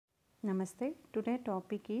Namaste. Today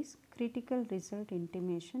topic is critical result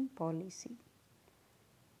intimation policy.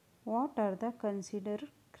 What are the considered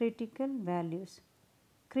critical values?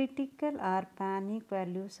 Critical or panic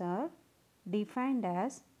values are defined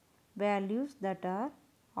as values that are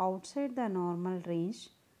outside the normal range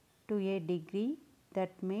to a degree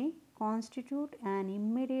that may constitute an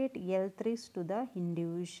immediate health risk to the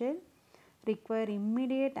individual, require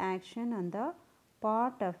immediate action on the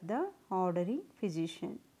part of the ordering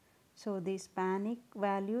physician. So these panic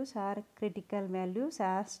values or critical values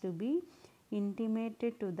has to be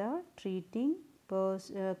intimated to the treating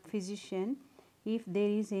physician if there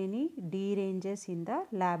is any deranges in the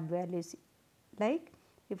lab values, like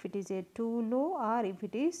if it is a too low or if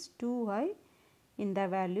it is too high in the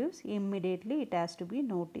values, immediately it has to be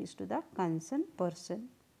noticed to the concerned person.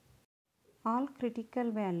 All critical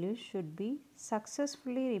values should be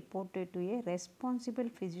successfully reported to a responsible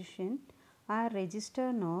physician or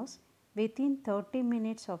registered nurse within 30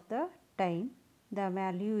 minutes of the time the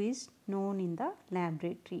value is known in the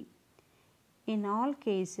laboratory. In all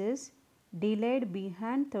cases delayed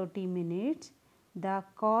beyond 30 minutes, the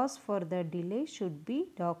cause for the delay should be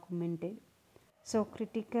documented. So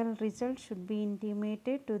critical results should be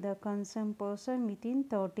intimated to the concerned person within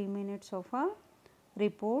 30 minutes of a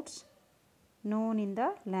reports known in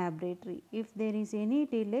the laboratory. If there is any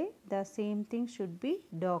delay, the same thing should be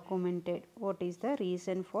documented. What is the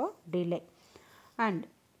reason for delay and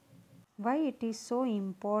why it is so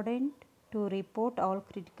important to report all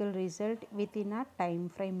critical result within a time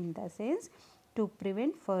frame, in the sense to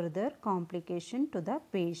prevent further complication to the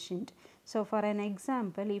patient. So for an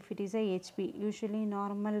example, if it is a HP, usually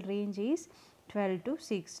normal range is 12 to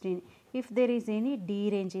 16. If there is any D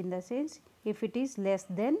range, in the sense if it is less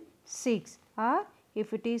than 6 or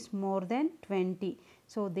if it is more than 20,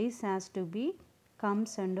 so this has to be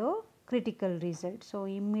comes under critical result. So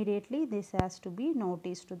immediately this has to be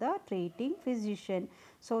noticed to the treating physician.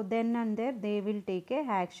 So then and there they will take a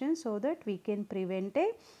action so that we can prevent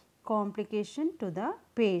a complication to the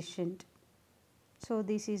patient. So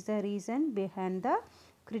this is the reason behind the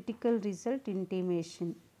critical result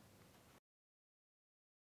intimation.